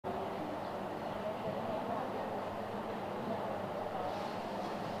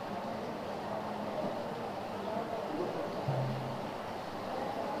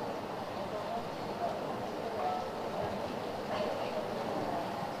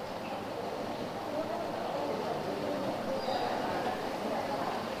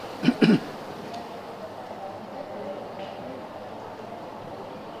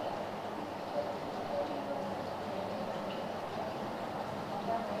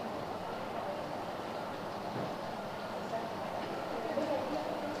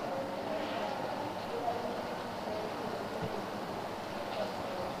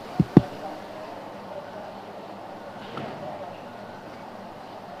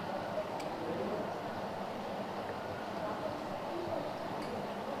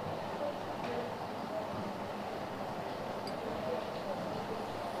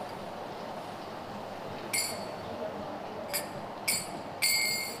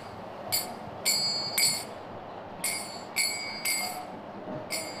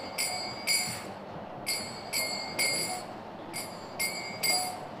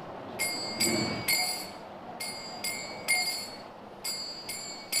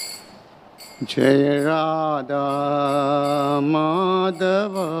जय राधा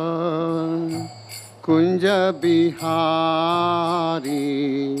माधव कुंज बिहारी।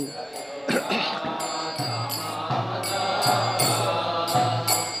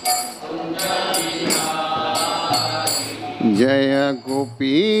 जय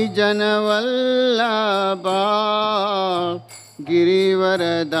गोपी जनवल्लभा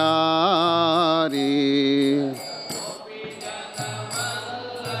गिरिवरदारी।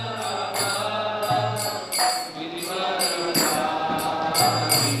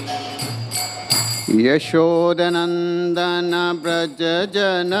 यशोदनंदन ब्रज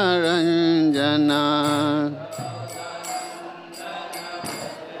जनरंजना।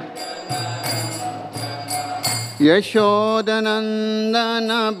 यशोदनंदन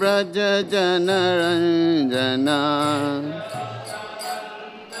ब्रज जनरंजना।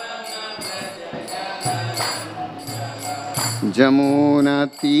 जमुना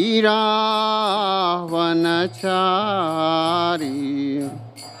तीरा वनचारी।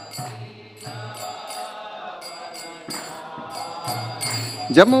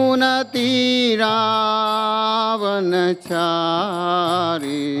 जमुना तीरा वनचारी।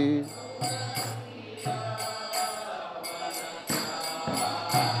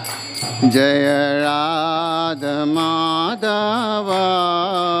 जय राधा माधव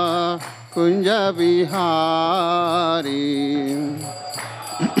कुंज बिहारी।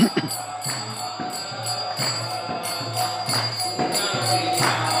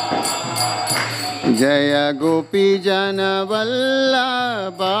 जय गोपी जनवल्लभा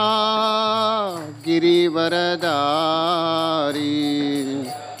गिरिवरदारी।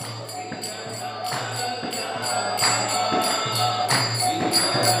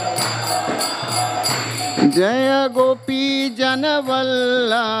 जय गोपी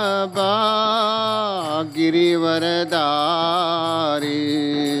जनवल्लभा गिरिवरदारी।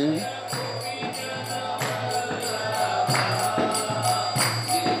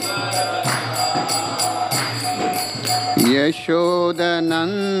 यशोदनंदन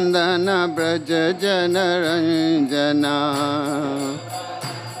ब्रज जनरंजना।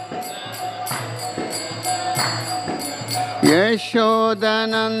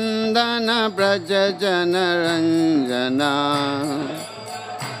 यशोदनंदन ब्रज जनरंजना।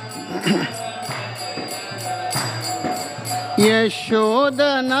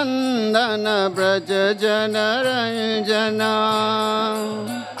 यशोदनंदन ब्रज जनरंजना।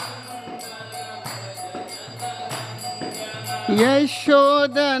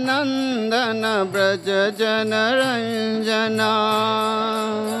 यशोदनंदन ब्रज जनरंजना।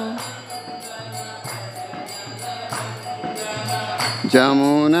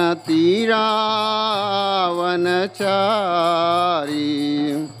 जमुना तीरा वनचारी।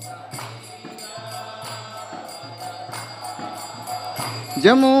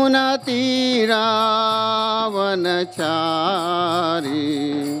 जमुना तीरा वनचारी।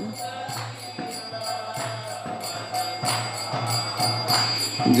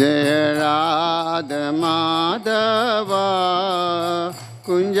 जय राधा माधव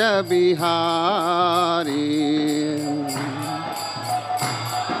कुंज बिहारी।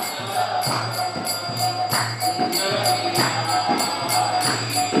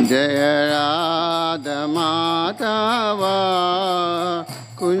 जय राधा माधव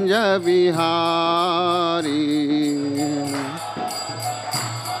कुंज बिहारी।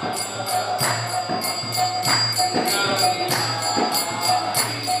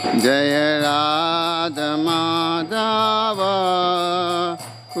 जय राधा माधव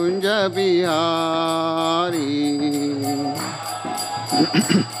कुंज बिहारी।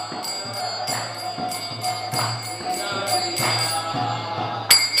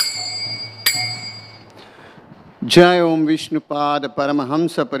 जय ओम विष्णुपाद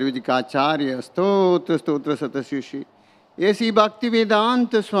परमहंस परिविजिकाचार्य स्तोत्र स्तोत्र सतशिषि ऐसी भक्ति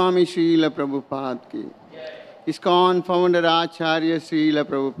वेदांत स्वामी श्रील प्रभुपाद की। इस्कॉन फाउंडर आचार्य श्रील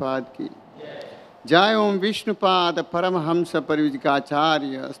प्रभुपाद की। जय ओम विष्णुपाद परमहंस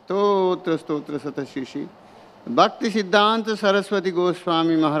परिविजिकाचार्य स्तोत्र स्तोत्र सतशिषि भक्ति सिद्धांत सरस्वती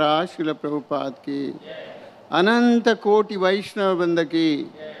गोस्वामी महाराज श्रील प्रभुपाद की। अनंत कोटि वैष्णव वृंद की।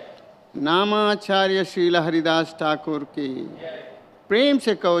 नामाचार्य श्रील हरिदास ठाकुर की। प्रेम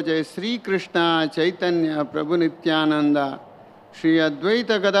से कहो जय श्री कृष्णा चैतन्य प्रभु नित्यानंद श्री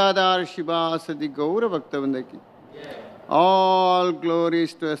अद्वैत गदाधर शिवासदि गौर भक्तवृंद की। All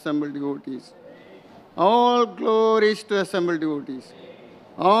glories to assembled devotees. All glories to assembled devotees.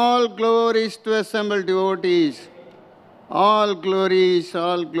 All glories to assembled devotees. All glories,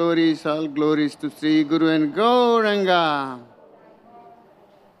 all glories, all glories to Sri Guru and Gauranga.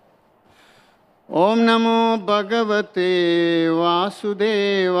 Om Namo Bhagavate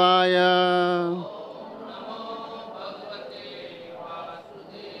Vasudevaya.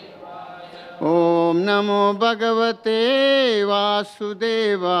 Om Namo Bhagavate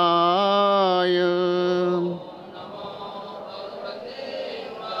Vasudevaya.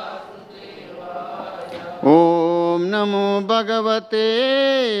 Om Namo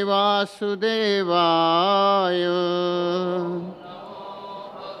Bhagavate Vasudevaya.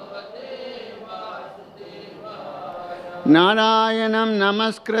 Narayanam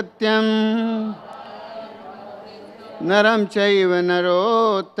Namaskrityam Naram Chaiva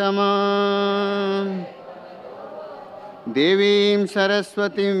Narottamam Devim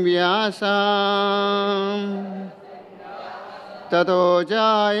Saraswatim Vyasam Tato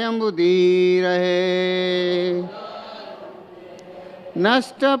Jayam Budhirahe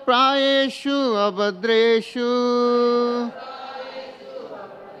Nasta Prayeshu Abhadreshu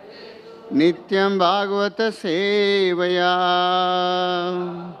Nityam Bhagavata Sevaya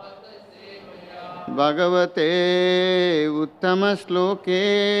Bhagavate Uttama Sloke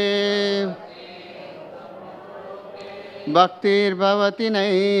Bhaktir Bhavati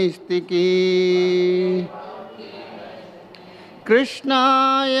Naistiki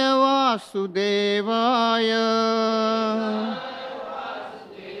Krishnaya Vasudevaya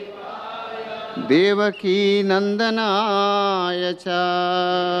Devaki Nandanaya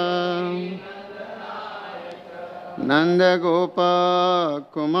Cha Nanda Gopa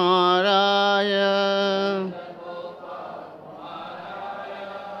Kumaraya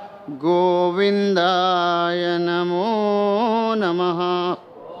Govindaya Namo Namaha.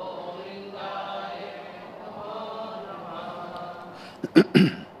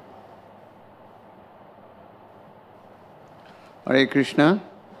 Hare Krishna.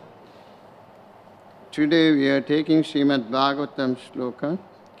 Today we are taking Srimad Bhagavatam Shloka,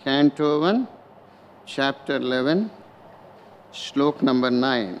 Canto 1, Chapter 11, Shlok number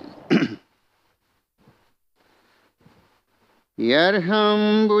 9.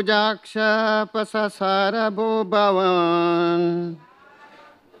 Yarham Bujaksha Pasasarabho Bhavan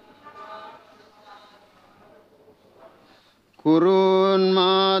Kurun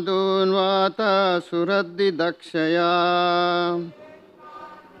Madun Vata Suraddi Dakshaya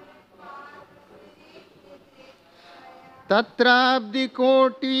Tatrabdi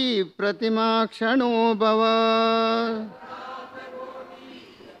Koti Pratimakshano Bhava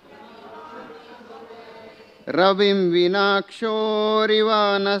Ravim Vinaksho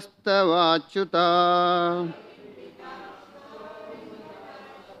Rivanasta Vachuta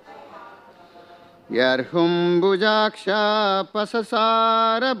Yarhum Bujaksha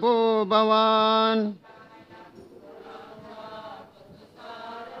Pasasarabho Bhavan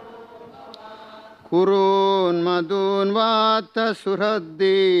Kurun Madun Vata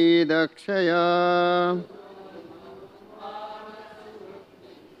Suraddi Dakshaya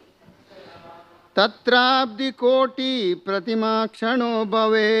Tatrabdi Koti Pratimakshano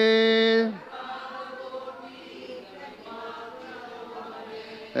Bhave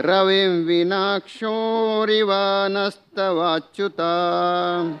Ravim Vinaksho Rivanasta Vachuta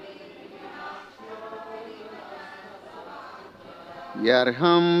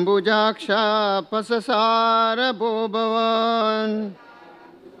Yarham Bujaksha Pasasarabho Bhavan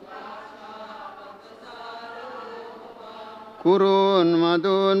Kurun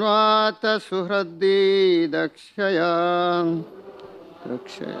Madun Vata Suhraddi Dakshaya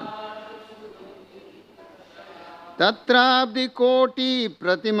Tatrabdi Koti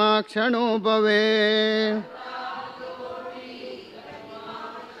Pratimakshano Bhave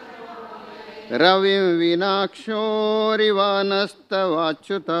Ravim Vinaksho Rivanasta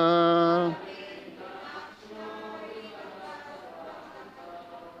Vachuta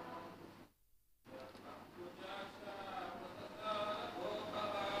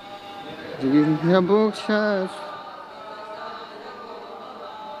Bhuksha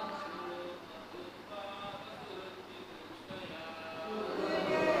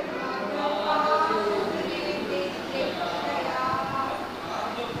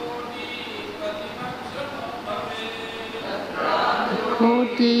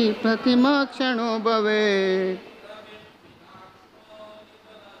Koti Pratimakshano Bhave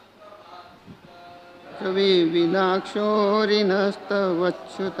Ravi Vinaksho Rinasta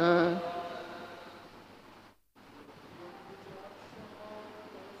Vachuta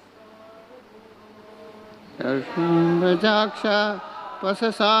Vajaksha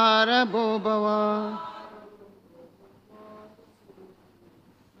Pasasarabho Bhava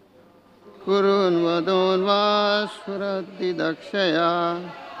Kurun Vadon Vasuraddi Dakshaya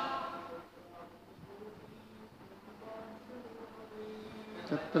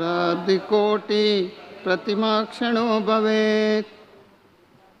तत्राब्धिकोटि प्रतिमाक्षणो भवेत्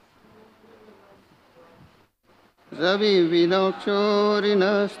रवि विनोक्षोरिणस्तवच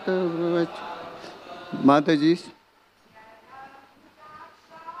माताजी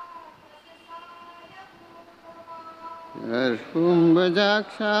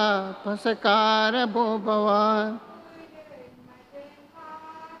कुंभजाक्षा फसकार भो भवान्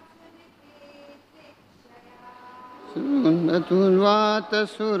सुन्दतुन्वात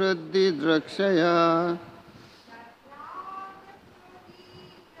सुरद्धि द्रक्षया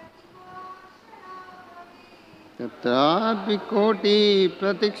तत्रापि कोटि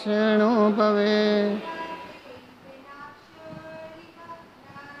प्रतिक्षणो भवेत्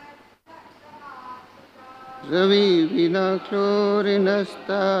Ravi विनक्षोरिणस्तव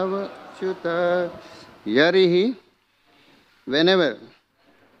च्युत यरिहि whenever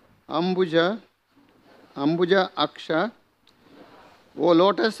Ambuja Aksha, O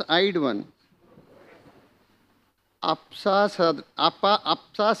lotus-eyed one, Apsasara,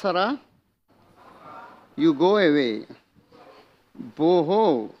 you go away.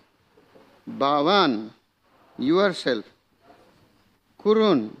 Boho, Bhavan, yourself.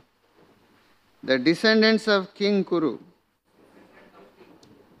 Kurun, the descendants of King Kuru.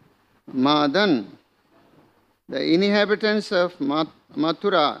 Madan, the inhabitants of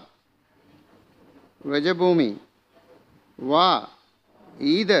Mathura, Vrajabhumi. Va,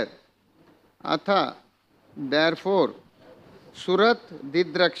 either. Atha, therefore. Surat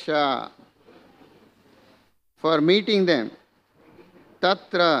Didraksha, for meeting them.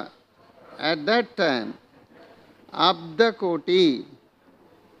 Tatra, at that time. Abda Koti,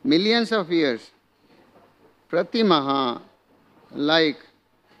 millions of years. Pratimaha, like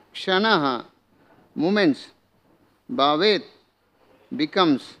Kshanaha, moments. Bhavet,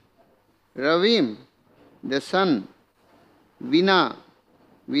 becomes. Ravim, the sun. Vina,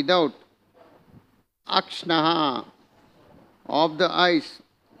 without. Akshnaha, of the eyes.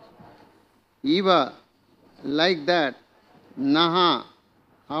 Eva, like that. Naha,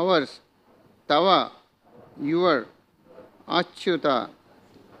 ours. Tava, your. Achyuta,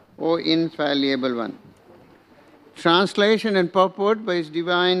 O infallible one. Translation and purport by His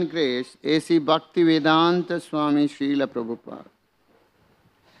Divine Grace, A.C. Bhaktivedanta Swami Srila Prabhupada.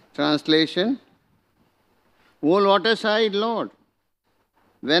 Translation: O lotus-eyed Lord,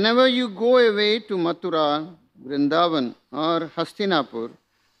 whenever you go away to Mathura, Vrindavan or Hastinapur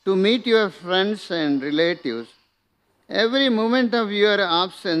to meet your friends and relatives, every moment of your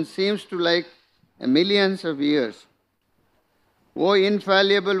absence seems to like millions of years. O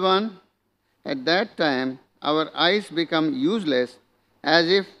infallible one, at that time our eyes become useless as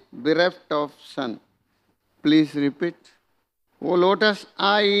if bereft of sun. Please repeat. O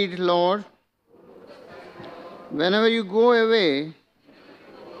lotus-eyed Lord, whenever you go away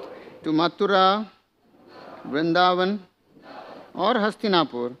to Mathura, Vrindavan or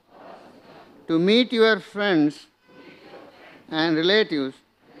Hastinapur to meet your friends and relatives,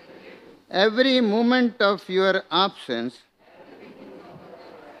 every moment of your absence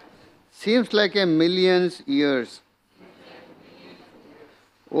seems like a million years.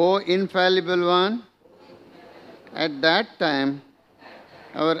 O infallible one, at that time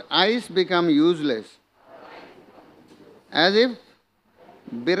our eyes become useless, as if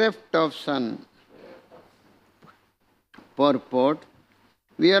bereft of sun. Purport: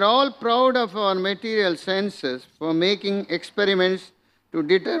 we are all proud of our material senses for making experiments to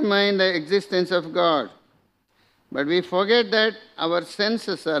determine the existence of God. But we forget that our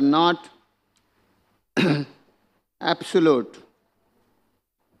senses are not absolute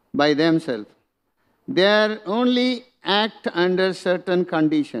by themselves. They are only act under certain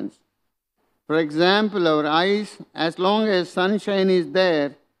conditions. For example, our eyes, as long as sunshine is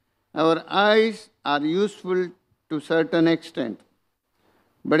there, our eyes are useful to a certain extent.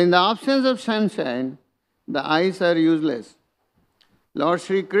 But in the absence of sunshine, the eyes are useless. Lord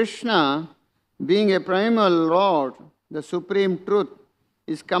Sri Krishna, being a primal Lord, the supreme truth,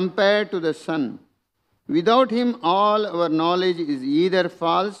 is compared to the sun. Without him, all our knowledge is either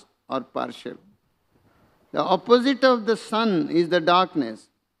false or partial. The opposite of the sun is the darkness.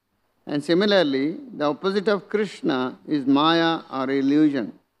 And similarly, the opposite of Krishna is Maya or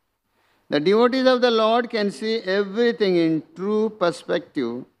illusion. The devotees of the Lord can see everything in true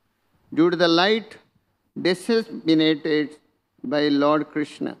perspective due to the light disseminated by Lord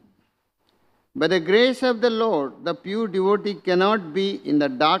Krishna. By the grace of the Lord, the pure devotee cannot be in the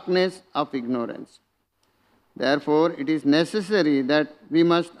darkness of ignorance. Therefore, it is necessary that we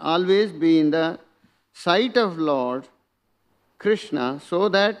must always be in the sight of Lord Krishna so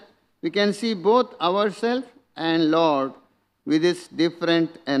that we can see both ourselves and Lord with its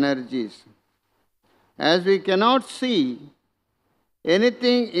different energies. As we cannot see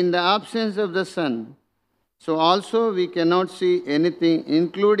anything in the absence of the sun, so also we cannot see anything,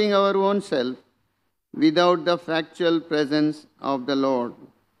 including our own self, without the factual presence of the Lord.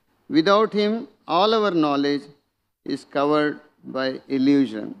 Without Him, all our knowledge is covered by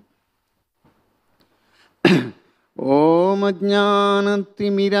illusion. Om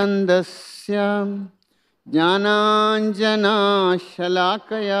Jnanatimirandasya Jnananjana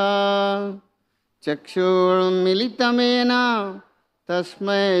Shalakaya Chakshur Militamena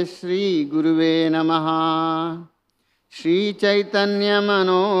Tasmai Shri Guruve Namaha Shri Chaitanya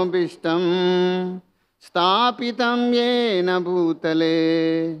Manobishtam Stapitam Yena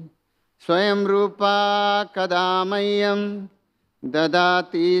Bhutale Swayam Rupa Kadamayam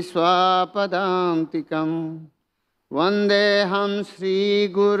Dadati Swapadamtikam Vandeham Shri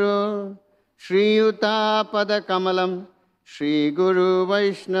Guru Shri Yuta Padakamalam Shri Guru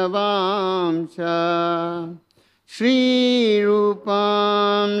Vaishnavam Cha Shri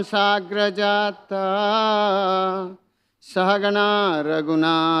Rupam Sagrajata Sahagana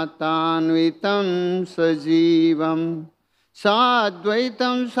Raghunathanvitam Sajivam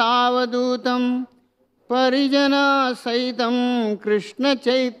Sadvaitam Savadutam Parijana Saitam Krishna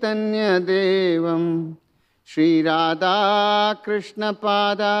Chaitanya Devam Shri Radha Krishna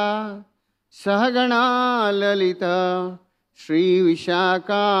Pada Sahagana Lalita Shri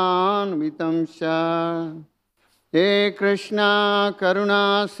Vishakhan Vitamsha He Krishna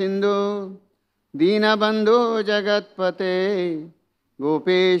Karuna Sindhu Dinabandhu Jagatpate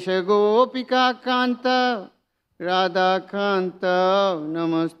Gopesha Gopika Kanta Radha Kanta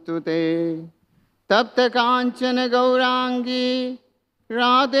Namastute Tapta Kanchana Gaurangi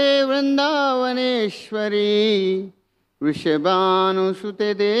Radhe Vrindavaneshwari Vrishabhanu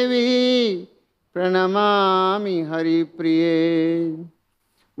Sute Devi Pranamami Hari Priye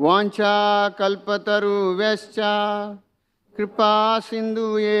Vancha Kalpataru Vescha Kripa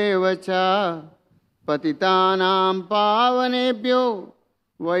Sindhu Yevacha Patitanam Pavanebhyo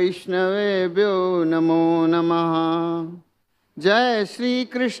Vaishnavebhyo Namo Namaha Jai Shri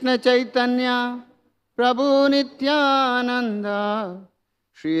Krishna Chaitanya Prabhu Nityananda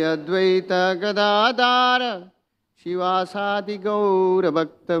Shri Advaita Gadadara Shivasadi Gaura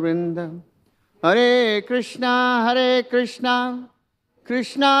Bhakta Vrinda Hare Krishna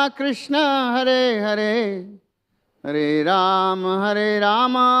Krishna Krishna Hare Hare Hare Rama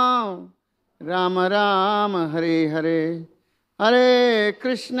Rama Rama Hare Hare Hare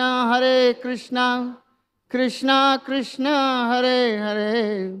Krishna Krishna Krishna Hare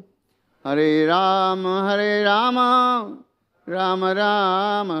Hare Hare Rama Rama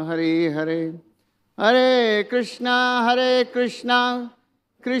Rama Hare Hare Hare Krishna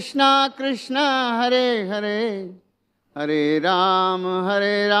Krishna Krishna Hare Hare Hare Rama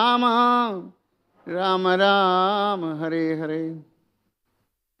Rama Rama Hare Hare.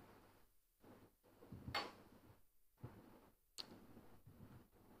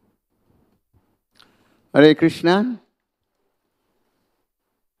 Hare Krishna.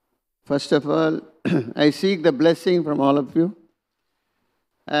 First of all, I seek the blessing from all of you.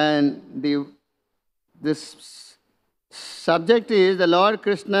 And this subject is the Lord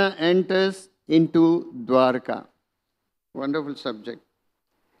Krishna enters into Dwarka. Wonderful subject.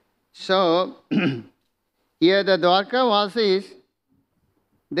 So, here the Dwarka Vasis,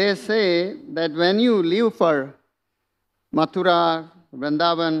 they say that when you leave for Mathura,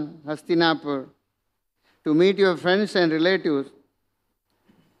 Vrindavan, Hastinapur, to meet your friends and relatives,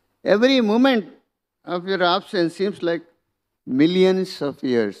 every moment of your absence seems like millions of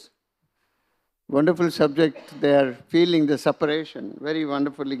years. Wonderful subject, they are feeling the separation, very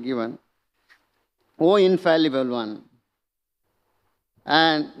wonderfully given. O infallible one.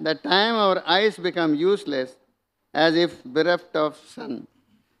 And the time our eyes become useless, as if bereft of sun.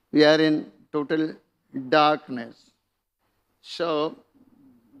 We are in total darkness. So,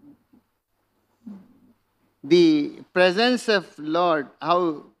 the presence of Lord,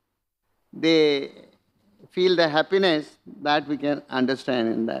 how they feel the happiness, that we can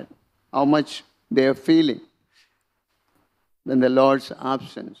understand in that. How much they are feeling in the Lord's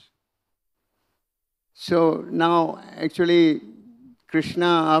absence. So now, actually, Krishna,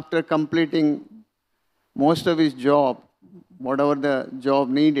 after completing most of his job, whatever the job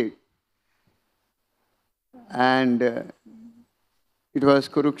needed, and it was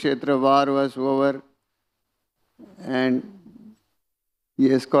Kurukshetra war was over, and he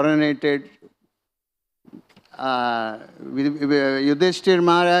has coronated with Yudhishthir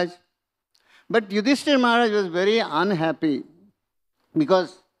Maharaj. But Yudhishthir Maharaj was very unhappy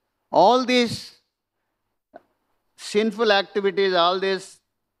because all these sinful activities, all these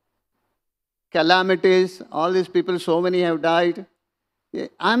calamities, all these people, so many have died.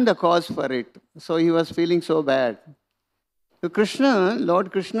 I'm the cause for it. So he was feeling so bad. So Krishna,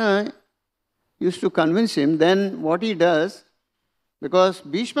 Lord Krishna, used to convince him. Then what he does, because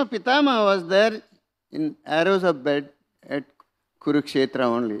Bhishma Pitama was there in arrows of bed at Kurukshetra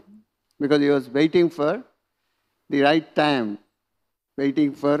only, because he was waiting for the right time,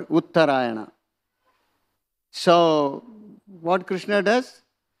 waiting for Uttarayana. So what Krishna does?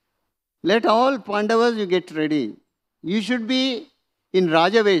 Let all Pandavas, you get ready. You should be in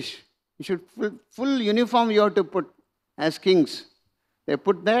Rajavesh. You should full uniform you have to put as kings. They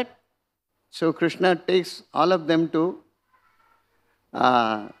put that. So Krishna takes all of them to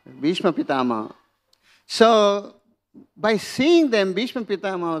Bhishma Pitama. So by seeing them, Bhishma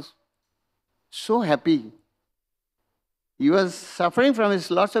Pitama was so happy. He was suffering from his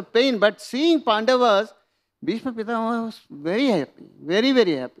lots of pain, but seeing Pandavas, Bhishma Pitama was very happy, very,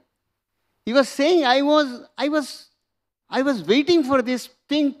 very happy. He was saying, I was waiting for this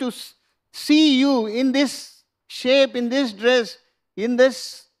thing to see you in this shape, in this dress, in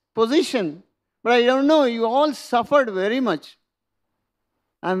this position. But I don't know, you all suffered very much.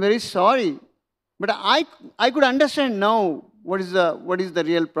 I'm very sorry. But I could understand now what is the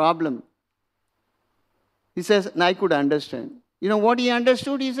real problem. He says, and I could understand. You know what he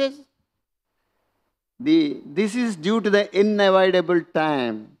understood? He says, this is due to the inevitable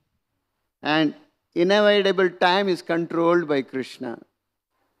time. And inevitable time is controlled by Krishna.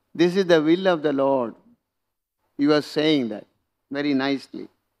 This is the will of the Lord. He was saying that very nicely.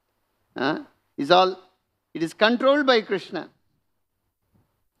 It is controlled by Krishna.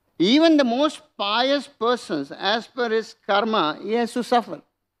 Even the most pious persons, as per his karma, he has to suffer.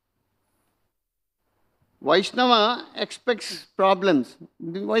 Vaishnava expects problems.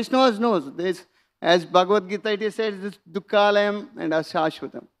 The Vaishnavas knows this. As Bhagavad Gita it says, this dukkhalayam and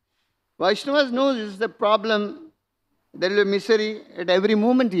ashashvatam. Vaishnavas knows this is the problem. There will be misery at every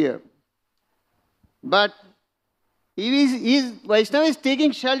moment here. But Vaishnava is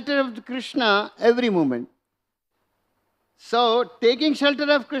taking shelter of Krishna every moment. So, taking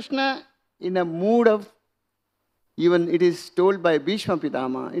shelter of Krishna in a mood of, even it is told by Bhishma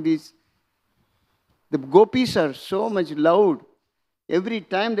Pitama, it is, the gopis are so much loud. Every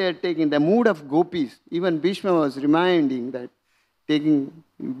time they are taking the mood of gopis, even Bhishma was reminding that taking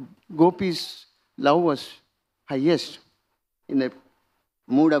gopis' love was highest in the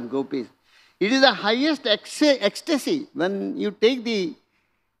mood of gopis. It is the highest ecstasy when you take the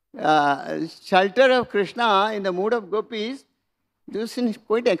shelter of Krishna in the mood of gopis. This is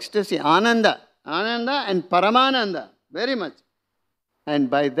quite ecstasy, ananda and paramananda, very much. And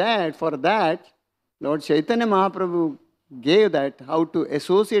by that, for that, Lord Chaitanya Mahaprabhu gave that how to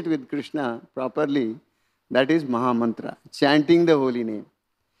associate with Krishna properly. That is Mahamantra, chanting the holy name.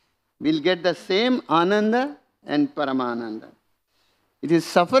 We'll get the same ananda and paramananda. It is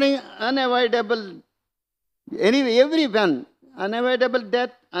suffering unavoidable. Anyway, everyone, unavoidable death,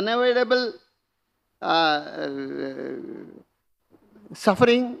 unavoidable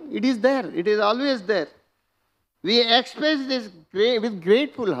suffering, it is there. It is always there. We expect this with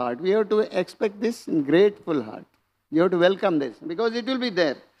grateful heart. We have to expect this in grateful heart. You have to welcome this because it will be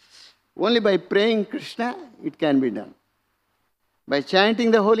there. Only by praying Krishna, it can be done. By chanting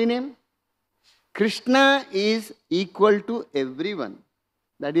the holy name, Krishna is equal to everyone.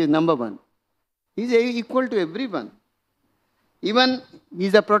 That is number one. He is equal to everyone. Even he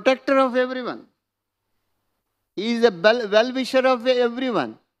is a protector of everyone. He is a well-wisher of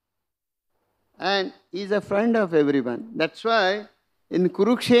everyone. And he is a friend of everyone. That's why in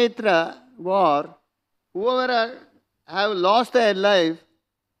Kurukshetra war, whoever have lost their life,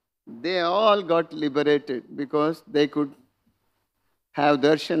 they all got liberated because they could have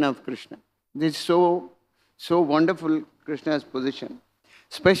darshan of Krishna. This is so wonderful, Krishna's position.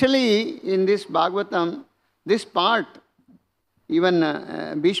 Especially in this Bhagavatam, this part, even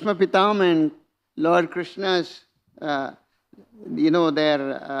Bhishma Pitama and Lord Krishna's, their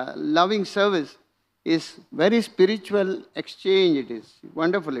loving service is very spiritual exchange it is.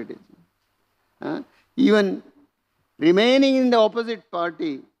 Wonderful it is. Even remaining in the opposite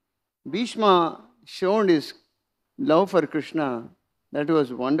party, Bhishma shown his love for Krishna. That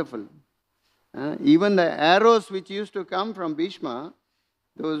was wonderful. Even the arrows which used to come from Bhishma,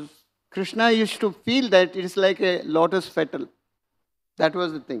 Krishna used to feel that it is like a lotus petal. That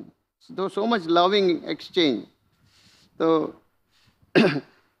was the thing. So much loving exchange. So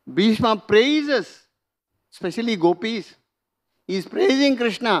Bhishma praises, especially gopis. He is praising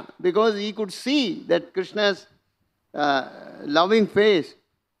Krishna because he could see that Krishna's loving face.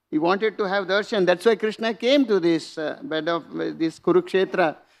 He wanted to have darshan. That's why Krishna came to this bed of this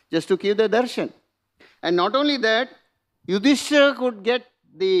Kurukshetra, just to give the darshan. And not only that, Yudhishthira could get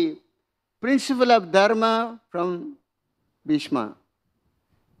the principle of dharma from Bhishma.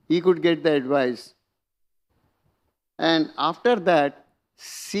 He could get the advice. And after that,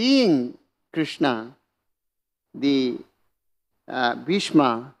 seeing Krishna, the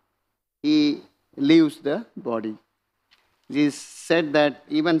Bhishma, he leaves the body. It is said that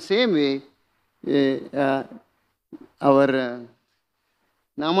even same way, our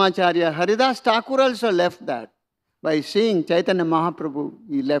Namacharya Haridas Thakur also left that. By seeing Chaitanya Mahaprabhu,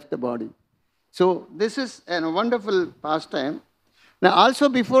 he left the body. So this is a wonderful pastime. Now also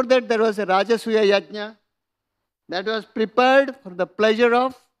before that, there was a Rajasuya Yajna that was prepared for the pleasure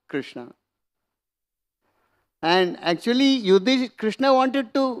of Krishna. And actually, Krishna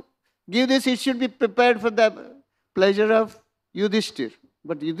wanted to give this, it should be prepared for the pleasure of Yudhishthir.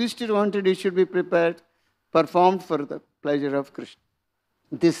 But Yudhishthir wanted it should be prepared, performed for the pleasure of Krishna.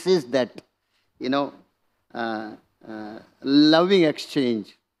 This is that, loving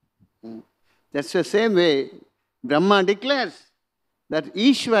exchange. That's the same way Brahma declares that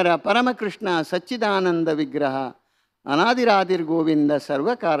Ishvara Paramakrishna Satchidananda Vigraha Anadiradir Govinda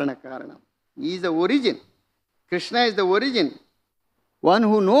Sarva Karana Karanam. He is the origin. Krishna is the origin. One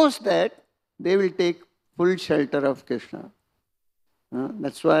who knows that, they will take full shelter of Krishna.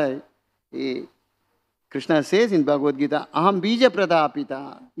 That's why Krishna says in Bhagavad Gita, Aham Bija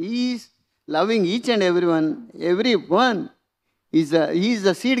Pradapita. He is loving each and everyone. Everyone. He is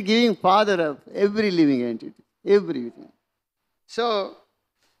the seed-giving father of every living entity. Everything. So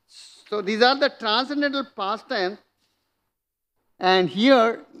these are the transcendental pastimes. And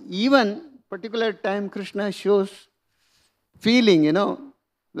here, even particular time, Krishna shows feeling,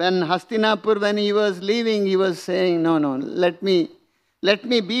 When Hastinapur, when he was leaving, he was saying, no, let me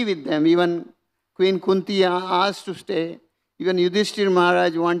be with them. Even Queen Kunti asked to stay. Even Yudhishthir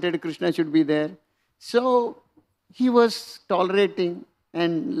Maharaj wanted Krishna should be there. So he was tolerating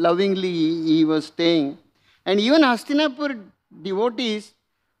and lovingly he was staying. And even Hastinapur devotees,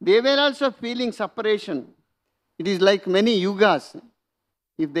 they were also feeling separation. It is like many yugas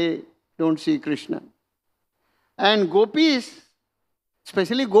if they don't see Krishna. And gopis,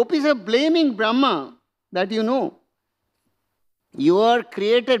 especially gopis, are blaming Brahma that you are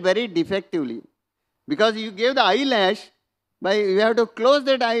created very defectively. Because you gave the eyelash, you have to close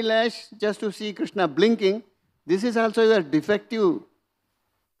that eyelash just to see Krishna blinking. This is also a defective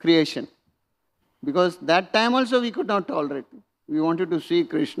creation. Because that time also we could not tolerate it. We wanted to see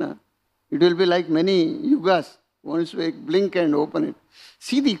Krishna. It will be like many yugas. Once we blink and open it.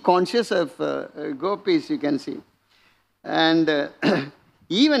 See the conscience of gopis, you can see. And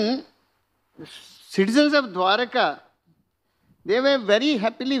even citizens of Dwaraka, they were very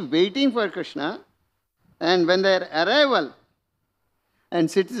happily waiting for Krishna. And when their arrival, and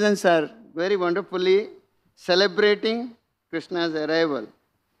citizens are very wonderfully celebrating Krishna's arrival,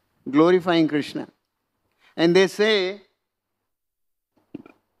 glorifying Krishna. And they say,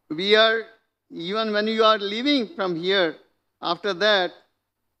 even when you are leaving from here, after that,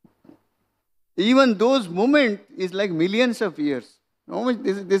 even those moments is like millions of years.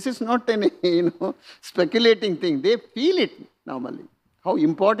 This is not an speculating thing. They feel it normally, how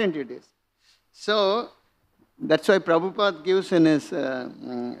important it is. So, that's why Prabhupada gives in his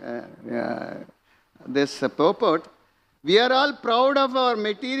this purport, we are all proud of our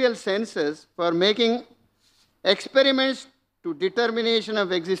material senses for making experiments to determination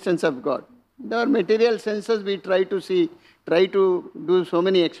of existence of God. In our material senses we try to do so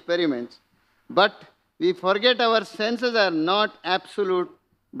many experiments. But we forget our senses are not absolute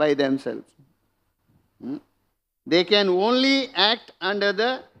by themselves. They can only act under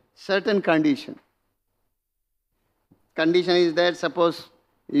the certain condition. Condition is that suppose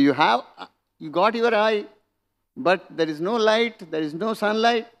you got your eye, but there is no light, there is no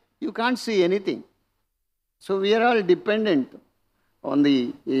sunlight, you can't see anything. So we are all dependent on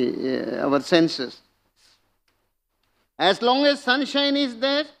our senses. As long as sunshine is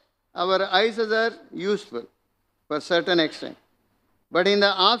there, our eyes are useful for certain extent. But in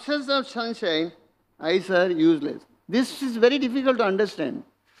the absence of sunshine, eyes are useless. This is very difficult to understand.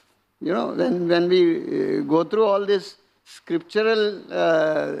 When we go through all this scriptural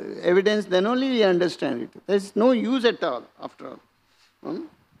evidence, then only we understand it. There is no use at all, after all.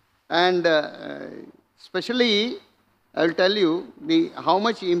 And especially, I will tell you how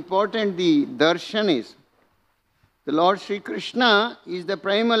much important the darshan is. The Lord Sri Krishna is the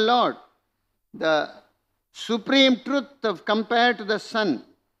primal Lord, the supreme truth compared to the sun.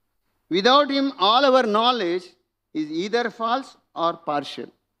 Without him, all our knowledge is either false or partial.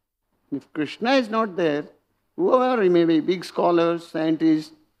 If Krishna is not there, whoever he may be, big scholars,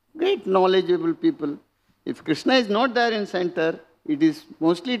 scientists, great knowledgeable people, if Krishna is not there in center, it is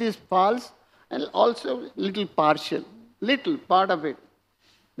false and also little partial, little part of it.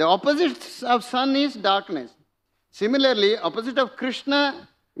 The opposite of sun is darkness. Similarly, opposite of Krishna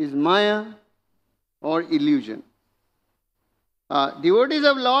is Maya or illusion. Devotees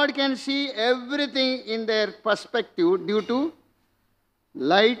of Lord can see everything in their perspective due to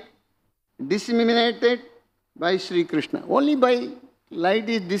light disseminated by Sri Krishna. Only by light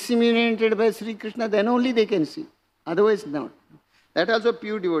is disseminated by Sri Krishna, then only they can see. Otherwise not. That also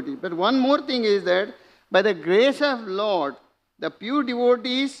pure devotee. But one more thing is that by the grace of Lord, the pure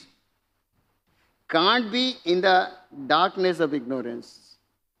devotees can't be in the darkness of ignorance.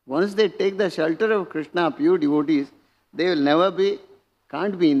 Once they take the shelter of Krishna, pure devotees, they will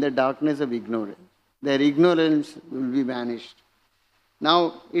can't be in the darkness of ignorance. Their ignorance will be vanished.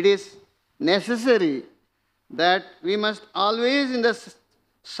 Now, it is necessary that we must always in the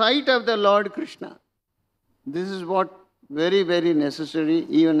sight of the Lord Krishna. This is what very, very necessary,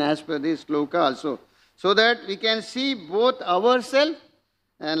 even as per this sloka also. So that we can see both ourselves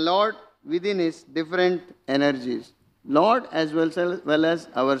and Lord within his different energies. Lord as well as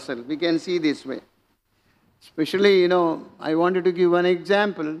ourselves. We can see this way. Especially, I wanted to give one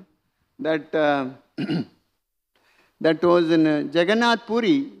example that that was in Jagannath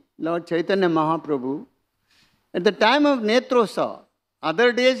Puri, Lord Chaitanya Mahaprabhu. At the time of Netrosava,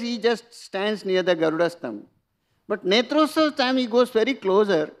 other days he just stands near the Garudastham. But Netrosava time he goes very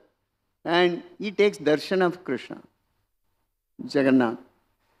closer and he takes darshan of Krishna, Jagannath.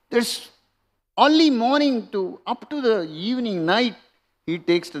 There's only morning up to the evening, night, he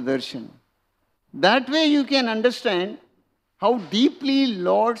takes the darshan. That way you can understand how deeply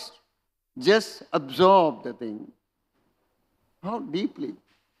Lord just absorbed the thing. How deeply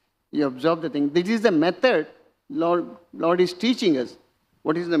he absorbed the thing. This is the method Lord is teaching us.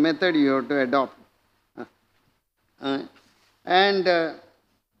 What is the method you have to adopt?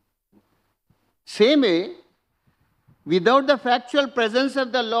 Same way, without the factual presence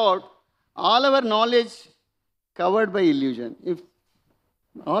of the Lord, all our knowledge covered by illusion.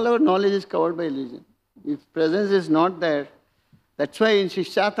 All our knowledge is covered by illusion. If presence is not there, that's why in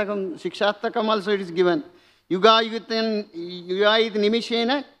Shikshatakam also it is given. Yugayit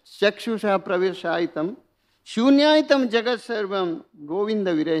nimishena chakshusha praveshaitam shunyaitam jagat sarvam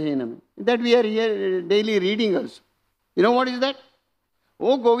govinda virahenam. That we are here daily reading also. You know what is that?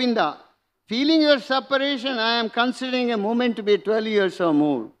 Oh Govinda, feeling your separation, I am considering a moment to be 12 years or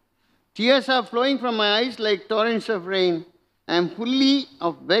more. Tears are flowing from my eyes like torrents of rain. I am fully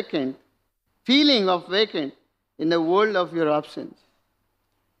vacant, feeling of vacant in the world of your absence.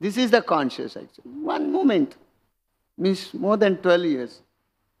 This is the conscious actually. One moment means more than 12 years.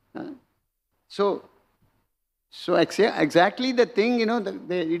 So exactly the thing,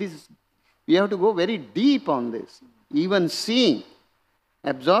 it is, we have to go very deep on this. Even seeing,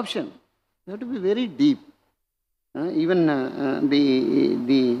 absorption, you have to be very deep. Even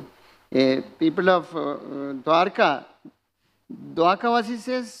the people of Dwarkavasi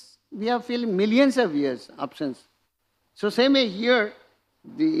says, we are feeling millions of years absence. So same way here,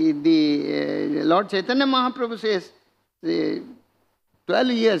 the Lord Chaitanya Mahaprabhu says,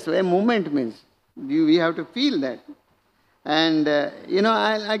 12 years, a moment means, we have to feel that. And,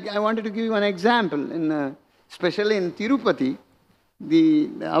 I wanted to give you an example, especially in Tirupati, the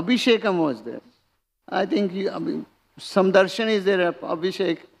Abhishekam was there. I think some darshan is there,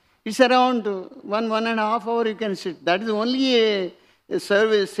 Abhishek. It's around 1.5 hours you can sit. That is only a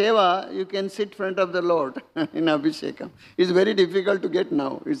service, seva, you can sit in front of the Lord in Abhishekam. It's very difficult to get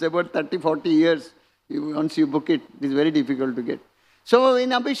now. It's about 30-40 years. Once you book it, it's very difficult to get. So in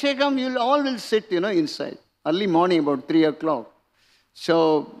Abhishekam, you all will sit, inside. Early morning, about 3 o'clock.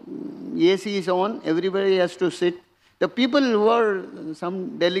 So AC is on, everybody has to sit. The people who are,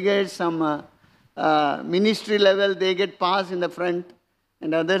 some delegates, some ministry level, they get pass in the front.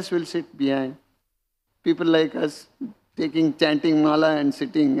 And others will sit behind. People like us chanting mala and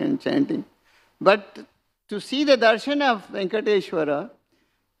sitting and chanting. But to see the darshan of Venkateshwara,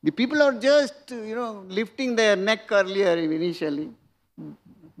 the people are just, lifting their neck earlier initially.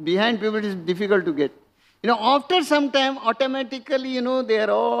 Behind people it is difficult to get. After some time, automatically, they are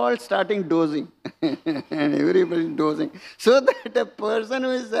all starting dozing. And everybody is dozing. So that a person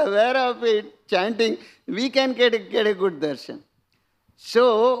who is aware of it, chanting, we can get a good darshan.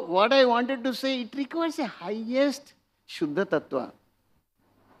 So, what I wanted to say, it requires a highest Shuddha Tattva.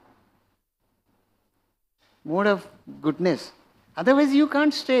 Mode of goodness. Otherwise, you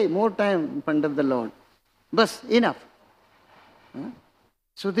can't stay more time in front of the Lord. Bas, enough.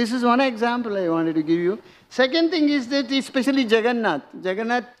 So this is one example I wanted to give you. Second thing is that especially Jagannath.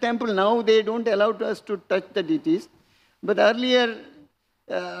 Jagannath temple, now they don't allow us to touch the deities. But earlier,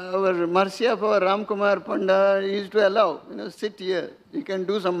 our Marsya for Ram Kumar Panda used to allow, sit here. You can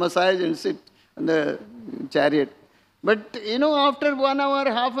do some massage and sit on the chariot. But, after 1 hour,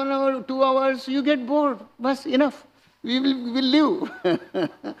 half an hour, 2 hours, you get bored. Bas, enough. We will leave.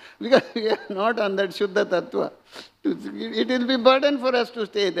 Because we are not on that Shuddha Tattva. It will be burden for us to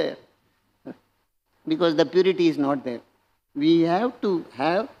stay there. Because the purity is not there. We have to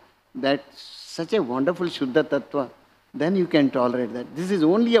have that such a wonderful Shuddha Tattva. Then you can tolerate that. This is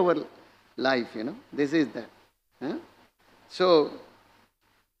only our life, This is that. Huh? So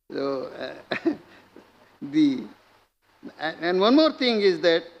and one more thing is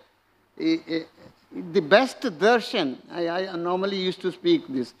that the best darshan, I normally used to speak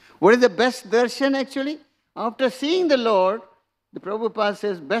this. What is the best darshan actually? After seeing the Lord, the Prabhupada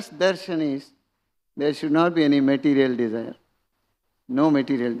says best darshan is there should not be any material desire. No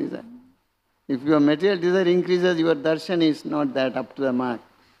material desire. If your material desire increases, your darshan is not that up to the mark.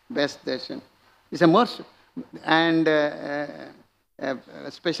 Best darshan. It's a must. And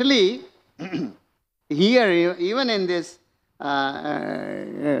especially here, even in this,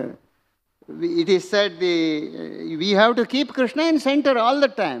 it is said we have to keep Krishna in center all the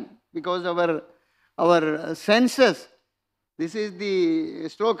time because our senses. This is the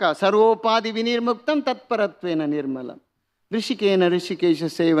sloka. Sarvopadi vinirmuktam tatparatvena nirmalam. Rishikena rishikesha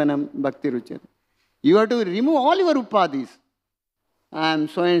sevanam bhakti ruchate. You have to remove all your upadis. I am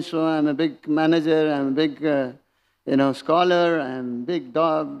so and so. I am a big manager. I am a big scholar. I am big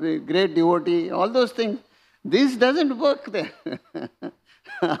great devotee. All those things. This doesn't work there.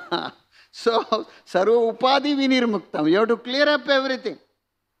 So, sarva upadi vinirmuktam. You have to clear up everything.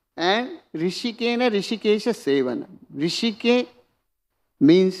 And rishikena rishikesha sevana. Rishike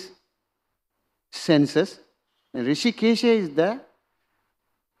means senses. And Rishikesha is the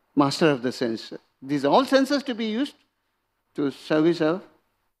master of the senses. These all senses to be used to service of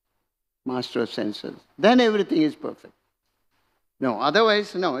master of senses. Then everything is perfect. No,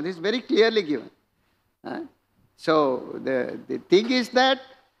 otherwise, no. It is very clearly given. So the thing is that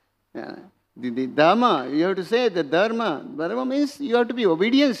the dharma, you have to say the dharma. Dharma means you have to be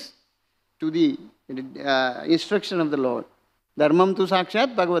obedience to the instruction of the Lord. Dharmam tu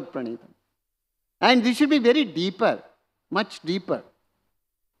sakshat bhagavat pranitam. And this should be very deeper, much deeper.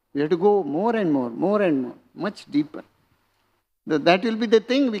 We have to go more and more, much deeper. That will be the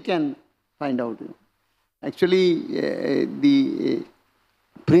thing we can find out. Actually, the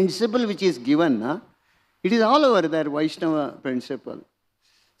principle which is given, it is all over that Vaishnava principle.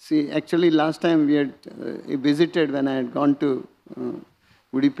 See, actually last time we had visited when I had gone to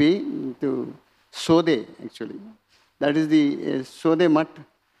Udupi, to Sode actually. That is the Sode Mutt.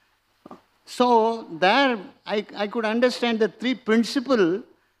 So there I could understand the three principles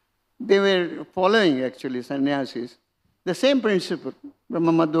they were following actually, sannyasis. The same principle,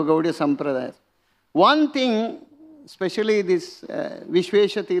 Brahma Madhva Gaudiya Sampradaya. One thing, especially this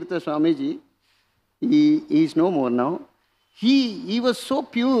Vishvesha Tirtha Swamiji, he is no more now. He was so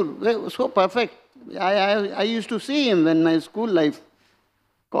pure, so perfect. I used to see him when my school life,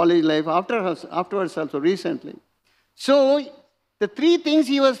 college life, afterwards also recently. So, the three things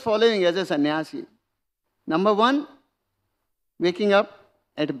he was following as a sannyasi. Number one, waking up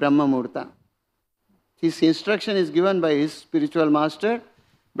at Brahma Muhurta. His instruction is given by his spiritual master,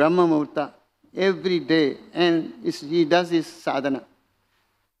 Brahma Muhurta, every day. And he does his sadhana,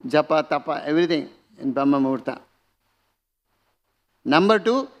 japa, tapa, everything in Brahma Muhurta. Number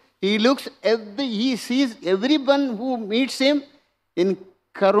two, he sees everyone who meets him in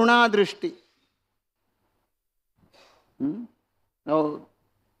Karuna Drishti.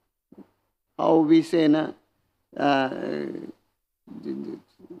 How we say,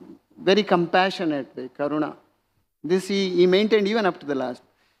 very compassionate way, Karuna. This he maintained even up to the last.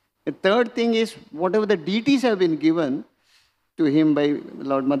 The third thing is, whatever the deities have been given to him by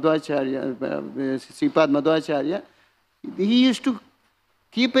Lord Madhvacharya, Sripad Madhvacharya, he used to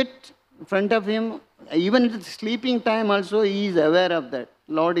keep it in front of him. Even at the sleeping time also, he is aware of that.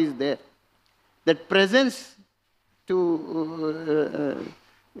 Lord is there. That presence to,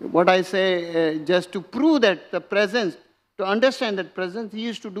 what I say, just to prove that the presence, to understand that presence, he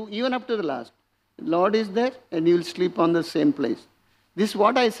used to do even up to the last. Lord is there and you will sleep on the same place. This is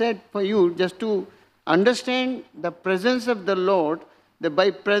what I said for you, just to understand the presence of the Lord. That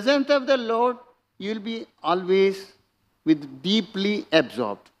by presence of the Lord, you will be always with deeply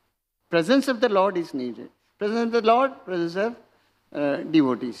absorbed. Presence of the Lord is needed. Presence of the Lord, presence of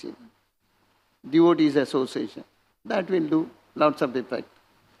devotees. Devotees association. That will do lots of effect.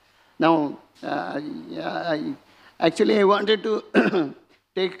 Now, actually I wanted to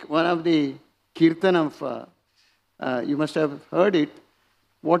take one of the kirtan of, you must have heard it.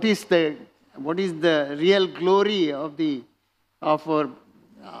 What is the real glory of our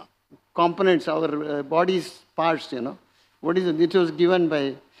components, our body's parts, you know? What is it? It was given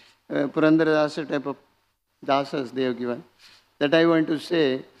by Purandaradasa type of dasas they have given. That I want to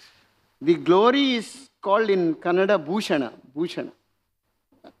say, the glory is called in Kannada Bhushana. Bhushana.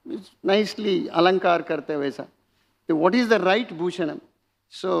 It's nicely alankar karte vaisa. So what is the right Bhushana?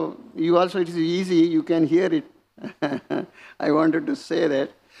 So you also, it is easy, you can hear it. I wanted to say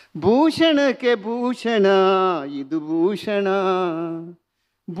that. Bhushana ke bhushana, idu bhushana.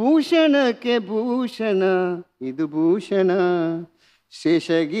 Bhushana ke bhushana, idu bhushana.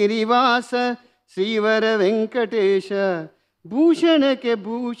 Sheshagirivasa, Srivara Venkatesha. Bhushana ke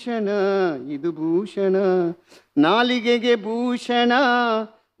bhushana, idu bhushana. Naligege bhushana,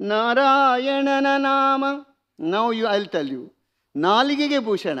 Narayana nama. Now I'll tell you. Naligege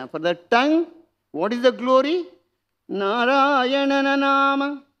bhushana. For the tongue, what is the glory? Narayana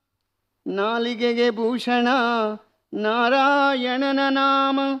nama. Naligege bhushana, Narayana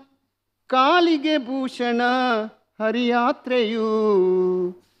nama. Kalige bhushana,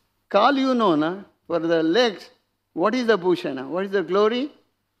 Hariyatreyu. Kal you know, na? For the legs, what is the bhushana? What is the glory?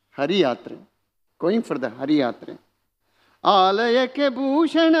 Hariyatra. Going for the Hariyatra. Alaya ke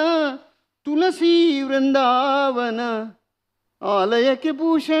bhushana, Tulasi Vrindavana. Alaya ke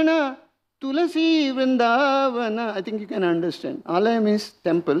bhushana, Tulasi Vrindavana. I think you can understand. Alaya means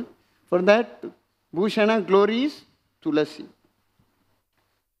temple. For that, bhushana, glory is Tulasi.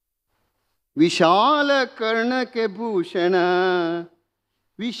 Vishala karna ke bhushana.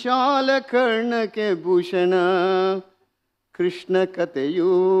 Vishala karna ke bhushana. Krishna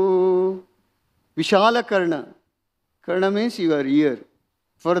kateyu. Vishala karna. Karna means your ear.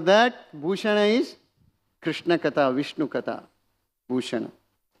 For that, bhushana is Krishna katha, Vishnu katha. Bhushana.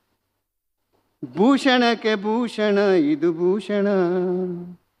 Bhushana ke bhushana, idu bhushana.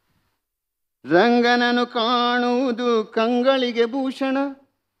 Rangananu kanudu kangalige bhushana.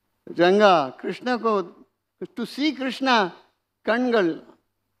 Ranga, Krishna ko, to see Krishna, kangal.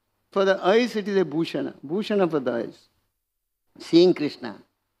 For the eyes, it is a bhushana. Bhushana for the eyes. Seeing Krishna.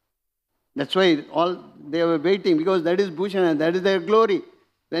 That's why all they were waiting, because that is bhushana, that is their glory.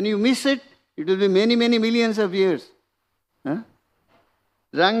 When you miss it, it will be many, many millions of years.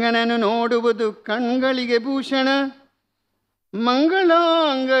 Rangananu noduvudu kangalige bhushana.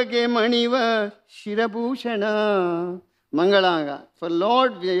 Mangalangage maniva shirabhushana. Mangalanga. For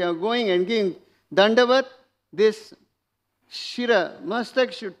Lord, we are going and giving dandavat. This shira,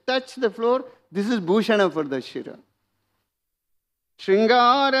 mustak should touch the floor. This is bhushana for the shira.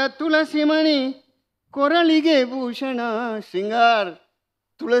 Shringara tulasi mani, koralige bhushana. Shringar,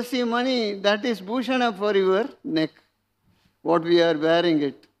 tulasi mani, that is bhushana for your neck. What we are wearing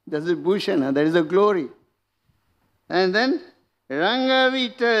it. That is bhushana, that is the glory. And then, Ranga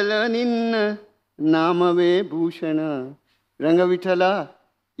Vitala Ninna Namave Bhushana. Ranga Vitala,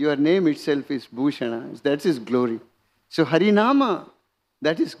 your name itself is Bhushana. That is glory. So Harinama,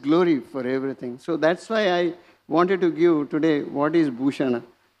 that is glory for everything. So that's why I wanted to give today what is Bhushana,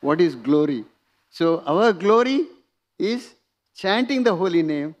 what is glory. So our glory is chanting the holy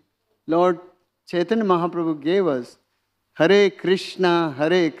name. Lord Chaitanya Mahaprabhu gave us Hare Krishna,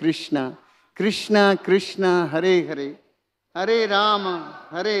 Krishna Krishna, Hare Hare. Hare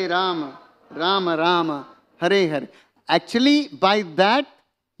Rama, Rama Rama, Hare Hare. Actually, by that,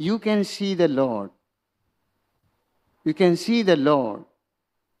 you can see the Lord. You can see the Lord.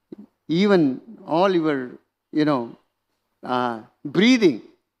 Even all your, breathing,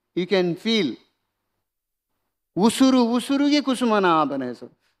 you can feel. Usuru, usuru ke kusuma naam hai.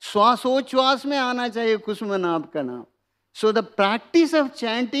 Swasochwas mein aana chahiye kusuma naam ka naam. So the practice of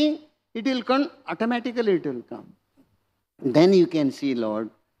chanting, it will come, automatically it will come. Then you can see Lord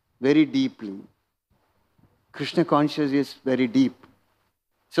very deeply. Krishna consciousness is very deep.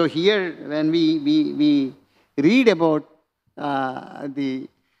 So here when we read about the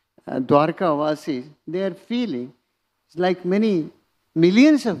Dwarka Vasis, they are feeling it's like many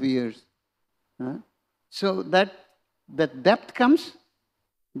millions of years. So that depth comes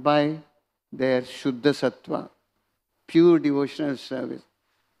by their Shuddha Sattva, pure devotional service.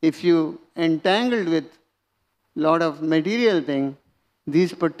 If you entangled with lot of material thing,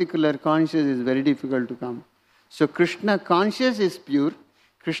 this particular conscious is very difficult to come. So Krishna conscious is pure.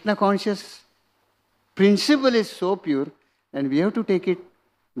 Krishna conscious principle is so pure, and we have to take it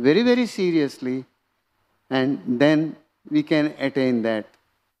very, very seriously, and then we can attain that.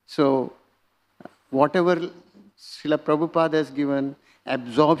 So whatever Srila Prabhupada has given,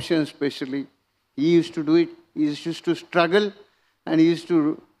 absorption especially. He used to do it. He used to struggle, and he used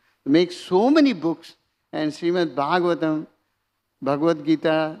to make so many books. And Srimad Bhagavatam, Bhagavad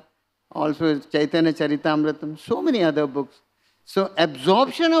Gita, also Chaitanya Charitamritham, so many other books. So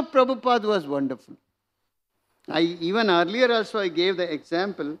absorption of Prabhupada was wonderful. Even earlier also I gave the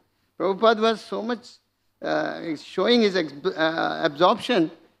example. Prabhupada was so much showing his absorption,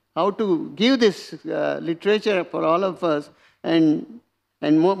 how to give this literature for all of us. And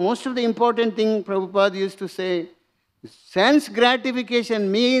most of the important thing Prabhupada used to say, sense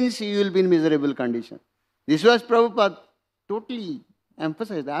gratification means you will be in miserable condition. This was Prabhupada totally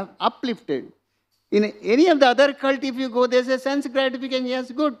emphasized, uplifted. In any of the other cult, if you go, there's a sense gratification,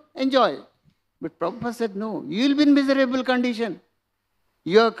 yes, good, enjoy. But Prabhupada said, no, you will be in miserable condition.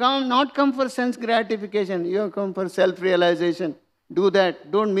 You have not come for sense gratification, you have come for self-realization. Do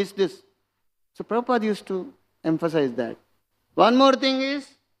that, don't miss this. So Prabhupada used to emphasize that. One more thing is,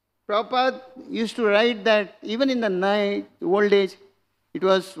 Prabhupada used to write that even in the night, old age, it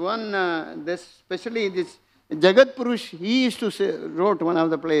was one, especially this Jagat Purush, he used to say, wrote one of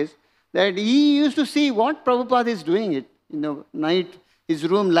the place, that he used to see what Prabhupada is doing it. In the night, his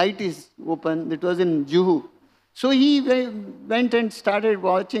room light is open. It was in Juhu. So he went and started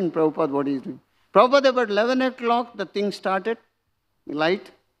watching Prabhupada, what he is doing. Prabhupada, about 11 o'clock, the thing started, light.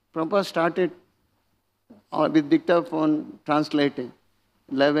 Prabhupada started with dictaphone translating.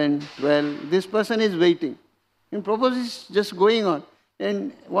 11, 12, this person is waiting. And Prabhupada is just going on.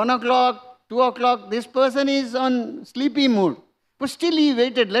 And 1 o'clock, 2 o'clock, this person is on sleepy mood. But still he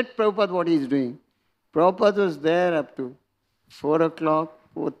waited, let Prabhupada what he is doing. Prabhupada was there up to 4 o'clock,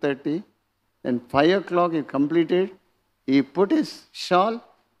 4:30. Then 5 o'clock he completed. He put his shawl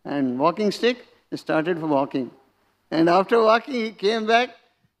and walking stick and started walking. And after walking, he came back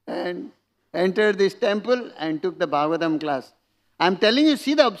and entered this temple and took the Bhagavatam class. I'm telling you,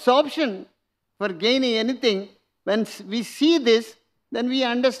 see the absorption for gaining anything. When we see this, then we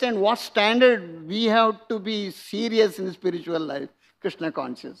understand what standard we have to be serious in spiritual life, Krishna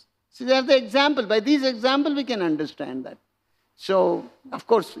conscious. See, that's the example. By these examples, we can understand that. So, of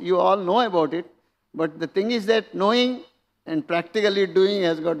course, you all know about it, but the thing is that knowing and practically doing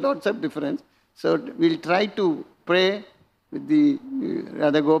has got lots of difference. So, we'll try to pray with the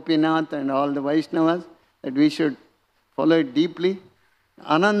Radha Gopinath and all the Vaishnavas that we should follow it deeply.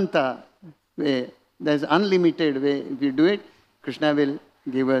 Ananta way, there's unlimited way. If you do it, Krishna will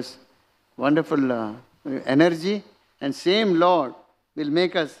give us wonderful energy, and same Lord will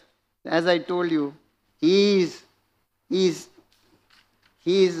make us, as I told you, He is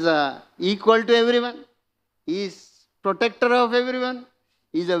equal to everyone. He is protector of everyone.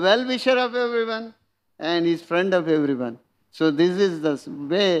 He is a well-wisher of everyone, and He is friend of everyone. So this is the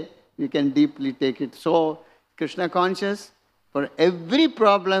way we can deeply take it. So Krishna conscious, for every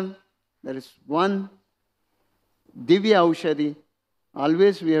problem, there is one Divya Aushadhi.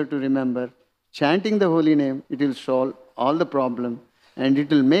 Always we have to remember, chanting the holy name, it will solve all the problem, and it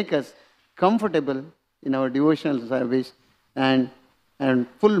will make us comfortable in our devotional service, and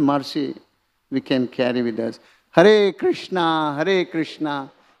full mercy we can carry with us. Hare Krishna,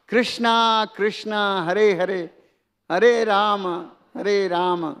 Krishna Krishna, Hare Hare, Hare Rama,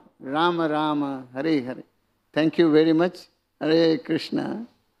 Rama Rama, Hare Hare. Thank you very much. Hare Krishna.